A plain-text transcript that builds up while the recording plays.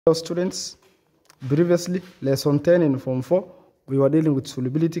Hello students, previously lesson 10 in form 4 we were dealing with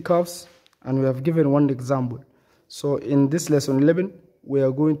solubility curves and we have given one example. So in this lesson 11 we are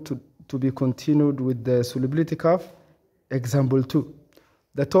going to be continued with the solubility curve example 2.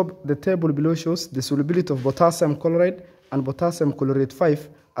 The table below shows the solubility of potassium chloride and potassium chloride 5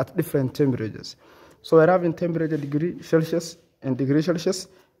 at different temperatures. So we're having temperature degree Celsius and degree Celsius.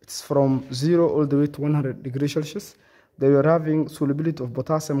 It's from 0 all the way to 100 degrees Celsius. Then we are having solubility of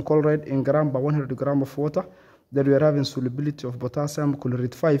potassium chloride in gram by 100 gram of water. Then we are having solubility of potassium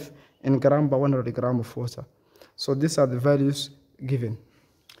chloride 5 in gram by 100 gram of water. So these are the values given.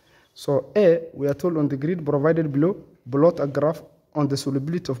 So A, we are told on the grid provided below, plot a graph on the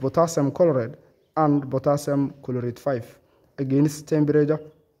solubility of potassium chloride and potassium chloride 5 against temperature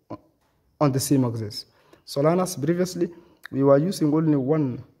on the same axis. So learn us previously, we were using only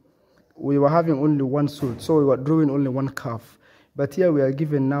one. We were having only one salt, so we were drawing only one curve. But here we are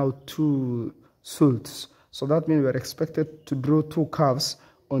given now two salts. So that means we are expected to draw two curves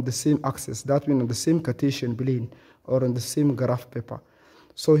on the same axis. That means on the same Cartesian plane or on the same graph paper.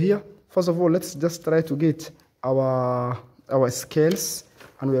 So here, first of all, let's just try to get our scales.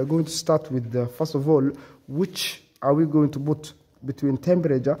 And we are going to start with the, first of all, which are we going to put between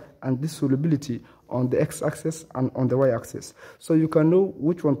temperature and this solubility on the x-axis and on the y-axis. So you can know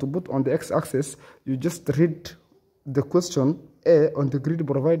which one to put on the x-axis. You just read the question A on the grid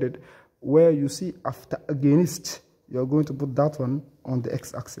provided, where you see after against, you are going to put that one on the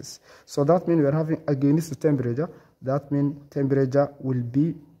x-axis. So that means we are having against the temperature. That means temperature will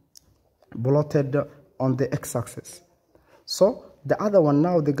be plotted on the x-axis. So the other one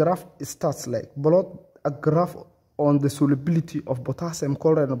now, the graph starts like plot a graph on the solubility of potassium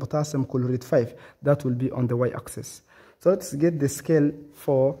chloride and potassium chloride 5. That will be on the y-axis. So let's get the scale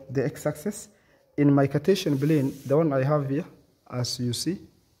for the x-axis. In my Cartesian plane, the one I have here, as you see,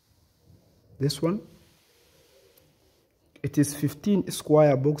 this one, it is 15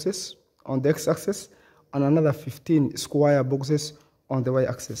 square boxes on the x-axis and another 15 square boxes on the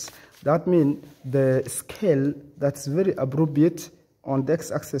y-axis. That means the scale that's very appropriate on the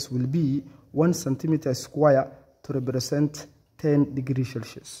x-axis will be 1 centimeter square to represent 10 degrees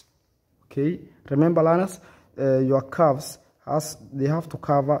Celsius. Okay, remember learners, your curves they have to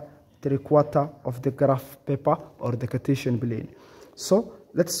cover 3/4 of the graph paper or the Cartesian plane. So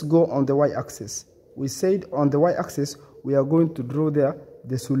let's go on the y-axis. We said on the y-axis we are going to draw there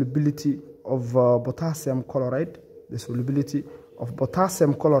the solubility of potassium chloride, the solubility of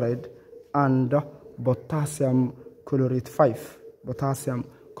potassium chloride and potassium chloride 5. Potassium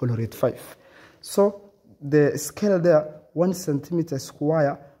chloride 5. So the scale there, 1 centimeter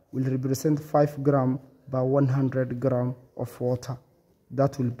square, will represent 5 gram by 100 gram of water.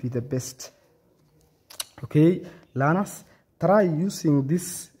 That will be the best. Okay, learners, try using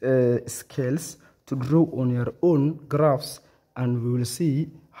these scales to draw on your own graphs, and we will see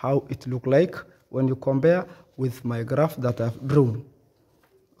how it look like when you compare with my graph that I've drawn.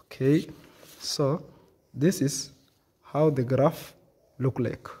 Okay, so this is how the graph look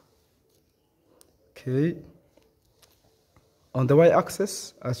like. Okay, on the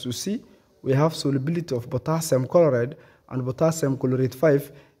y-axis, as you see, we have solubility of potassium chloride and potassium chloride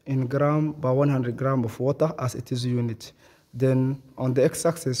 5 in gram by 100 gram of water as it is unit. Then on the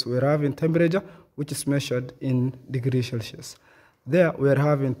x-axis, we are having temperature, which is measured in degrees Celsius. There we are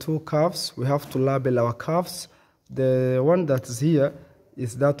having two curves. We have to label our curves. The one that is here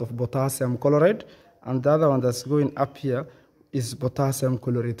is that of potassium chloride, and the other one that's going up here is potassium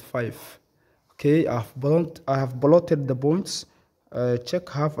chloride 5. Okay, I have plotted the points.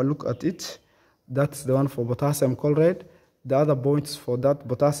 Have a look at it. That's the one for potassium chloride. The other points for that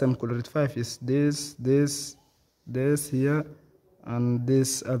potassium chloride 5 is this here, and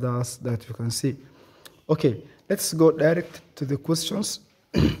these others that you can see. Okay, let's go direct to the questions.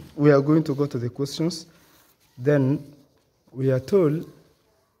 We are going to go to the questions. Then we are told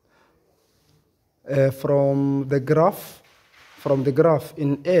from the graph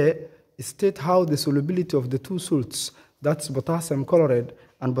in A, state how the solubility of the two salts, that's potassium chloride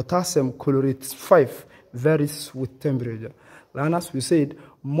and potassium chloride 5, varies with temperature. And as we said,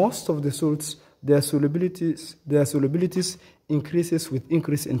 most of the salts, their solubilities increases with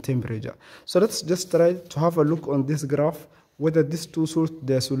increase in temperature. So let's just try to have a look on this graph whether these two salts,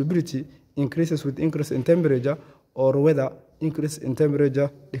 their solubility increases with increase in temperature, or whether increase in temperature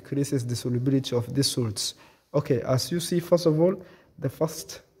decreases the solubility of these salts. Okay, as you see, first of all,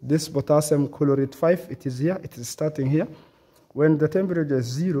 this potassium chloride 5, it is here, it is starting here. When the temperature is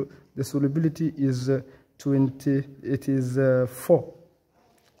 0, the solubility is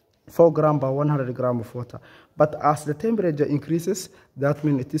 4 gram by 100 gram of water. But as the temperature increases, that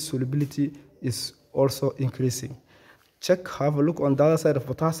means its solubility is also increasing. Check, have a look on the other side of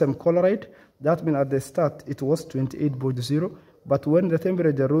potassium chloride. That means at the start it was 28.0, but when the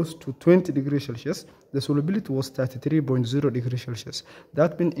temperature rose to 20 degrees Celsius, the solubility was 33.0 degrees Celsius.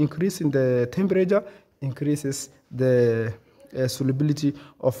 That means increasing the temperature increases the solubility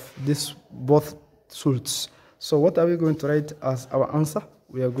of this both salts. So what are we going to write as our answer?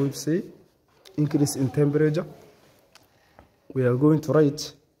 We are going to say increase in temperature. We are going to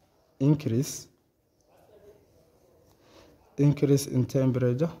write increase in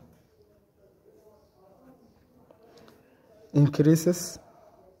temperature increases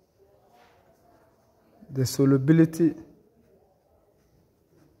the solubility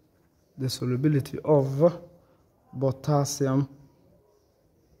of potassium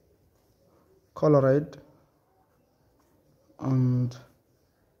chloride and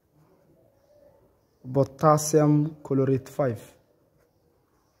potassium chlorate 5.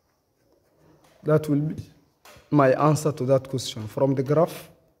 That will be my answer to that question. From the graph,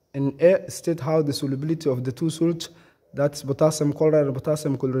 in A, state how the solubility of the two salts, that's potassium chloride and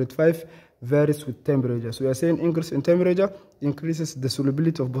potassium chlorate 5, varies with temperature. So we are saying increase in temperature increases the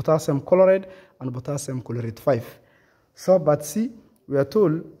solubility of potassium chloride and potassium chlorate 5. So, but see, we are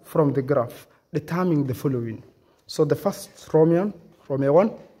told from the graph, determining the following. So the first Roman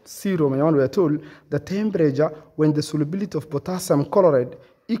 1, C Roman 1, we are told the temperature when the solubility of potassium chloride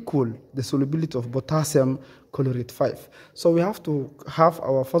equal the solubility of potassium chlorate 5. So we have to have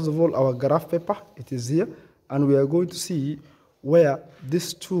our, first of all, our graph paper. It is here, and we are going to see where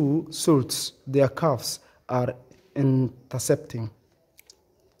these two salts, their curves, are intercepting.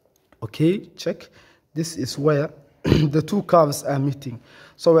 Okay, check. This is where the two curves are meeting.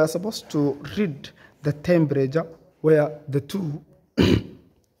 So we are supposed to read the temperature where the two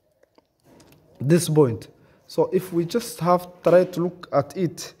this point. So if we just have tried to look at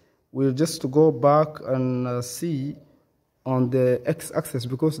it, we'll just go back and see on the x-axis,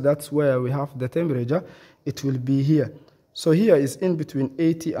 because that's where we have the temperature. It will be here. So here is in between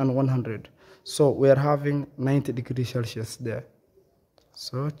 80 and 100. So we are having 90 degrees Celsius there.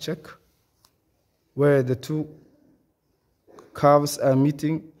 So check where the two curves are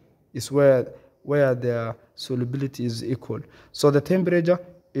meeting is where their solubility is equal. So the temperature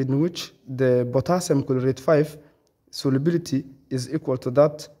in which the potassium chlorate 5 solubility is equal to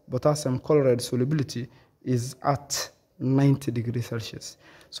that potassium chloride solubility is at 90 degrees Celsius.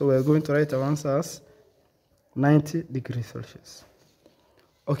 So we are going to write our answer as 90 degrees Celsius.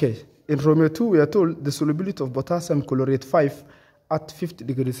 Okay, in Romeo 2 we are told the solubility of potassium chlorate 5 at 50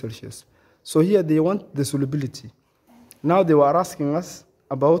 degrees Celsius. So here they want the solubility. Now they were asking us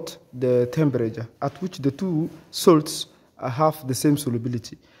about the temperature at which the two salts have the same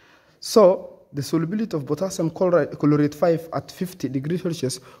solubility. So the solubility of potassium chlorate 5 at 50 degrees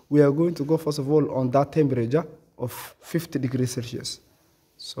Celsius, we are going to go first of all on that temperature of 50 degrees Celsius.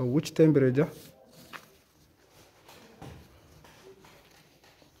 So which temperature?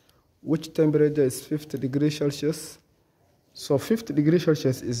 Which temperature is 50 degrees Celsius? So 50 degrees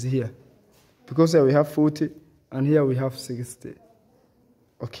Celsius is here, because here we have 40 and here we have 60.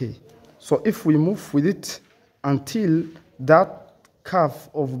 Okay, so if we move with it until that curve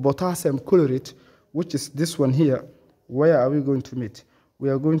of potassium chlorate, which is this one here, where are we going to meet? We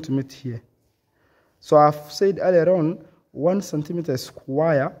are going to meet here. So I've said earlier on, 1 centimeter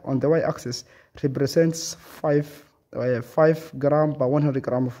square on the y-axis represents 5 gram per 100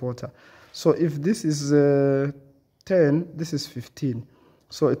 gram of water. So if this is 10, this is 15.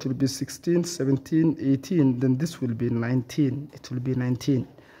 So it will be 16, 17, 18, then this will be 19. It will be 19.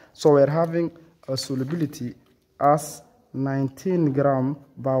 So we're having a solubility as 19 gram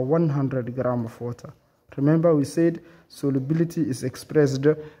per 100 gram of water. Remember we said solubility is expressed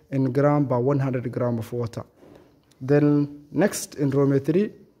in gram per 100 gram of water. Then next in Romeo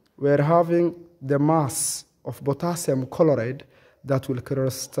 3, we're having the mass of potassium chloride that will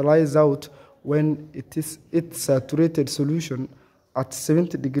crystallize out when its saturated solution at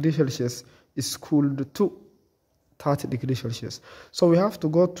 70 degrees Celsius is cooled to 30 degrees Celsius. So we have to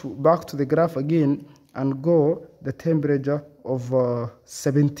go back to the graph again and go the temperature of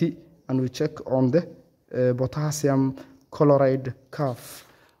 70, and we check on the potassium chloride curve.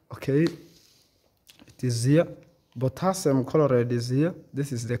 Okay, it is here. Potassium chloride is here.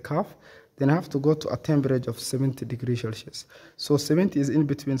 This is the curve. Then I have to go to a temperature of 70 degrees Celsius. So 70 is in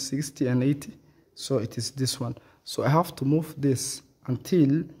between 60 and 80. So it is this one. So I have to move this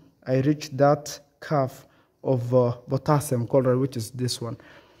until I reach that curve of potassium chloride, which is this one.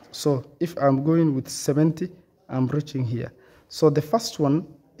 So if I'm going with 70, I'm reaching here. So the first one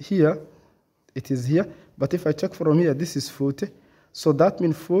here, it is here. But if I check from here, this is 40. So that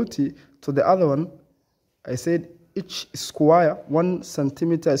means 40 to the other one, I said each square, 1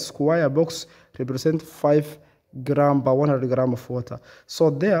 centimeter square box represents 5 gram per 100 gram of water.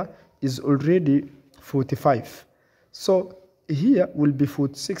 So there is already 45. So here will be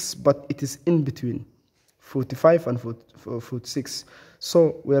 46, but it is in between 45 and 46.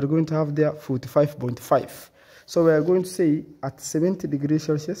 So we are going to have there 45.5. So we are going to say at 70 degrees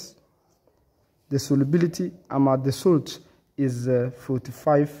Celsius, the solubility among the salt is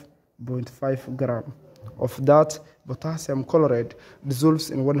 45.5 gram of that potassium chloride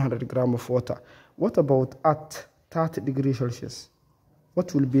dissolves in 100 gram of water. What about at 30 degrees Celsius?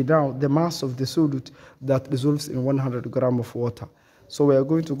 What will be now the mass of the solute that dissolves in 100 gram of water? So we are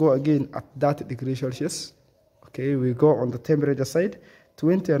going to go again at that degree Celsius. Okay, we go on the temperature side,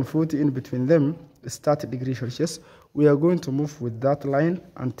 20 and 40 in between them is 30 degrees Celsius. We are going to move with that line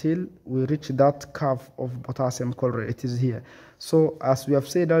until we reach that curve of potassium chloride. It is here. So as we have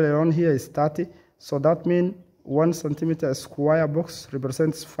said earlier on, here is 30. So that means 1 centimeter square box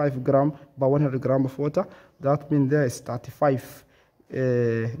represents 5 gram per 100 gram of water. That means there is 35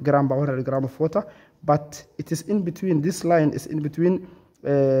 gram per 100 gram of water. But it is in between, this line is in between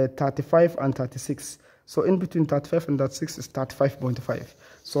 35 and 36. So in between 35 and 36 is 35.5.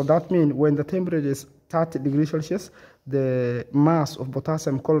 So that means when the temperature is 30 degrees Celsius, the mass of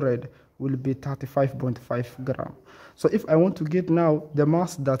potassium chloride will be 35.5 gram. So if I want to get now the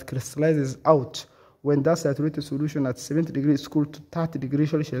mass that crystallizes out when that saturated solution at 70 degrees is equal to 30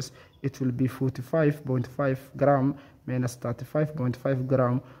 degrees Celsius, it will be 45.5 gram minus 35.5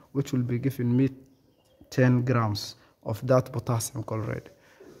 gram, which will be giving me 10 grams of that potassium chloride.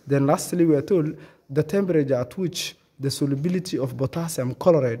 Then lastly, we are told the temperature at which the solubility of potassium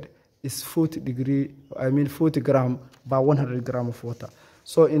chloride is 40 gram by 100 gram of water.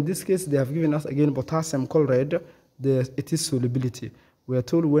 So in this case, they have given us again potassium chloride, it is solubility. We are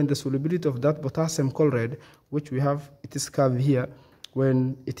told when the solubility of that potassium chloride, which we have, it is curved here,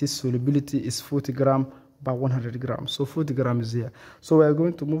 when it is solubility is 40 gram by 100 grams. So 40 grams is here. So we are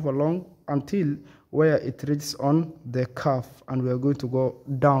going to move along until where it reaches on the curve, and we are going to go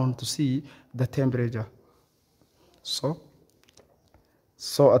down to see the temperature. So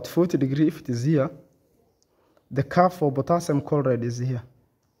at 40 degrees, if it is here, the curve for potassium chloride is here.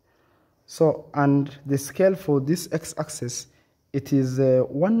 So, and the scale for this x-axis, it is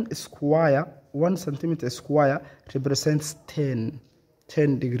 1 centimeter square represents 10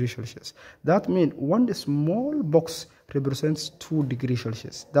 degrees Celsius. That means one small box represents 2 degrees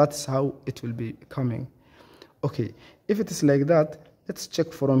Celsius. That's how it will be coming. Okay, if it is like that, let's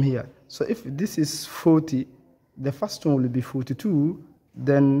check from here. So if this is 40, the first one will be 42,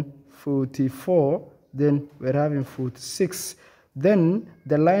 then 44, then we're having 46. Then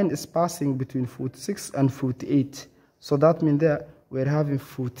the line is passing between 46 and 48. So that means there we're having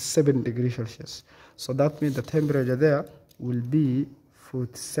 47 degrees Celsius. So that means the temperature there will be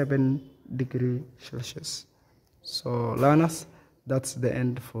 47 degrees Celsius. So learners, that's the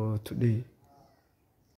end for today.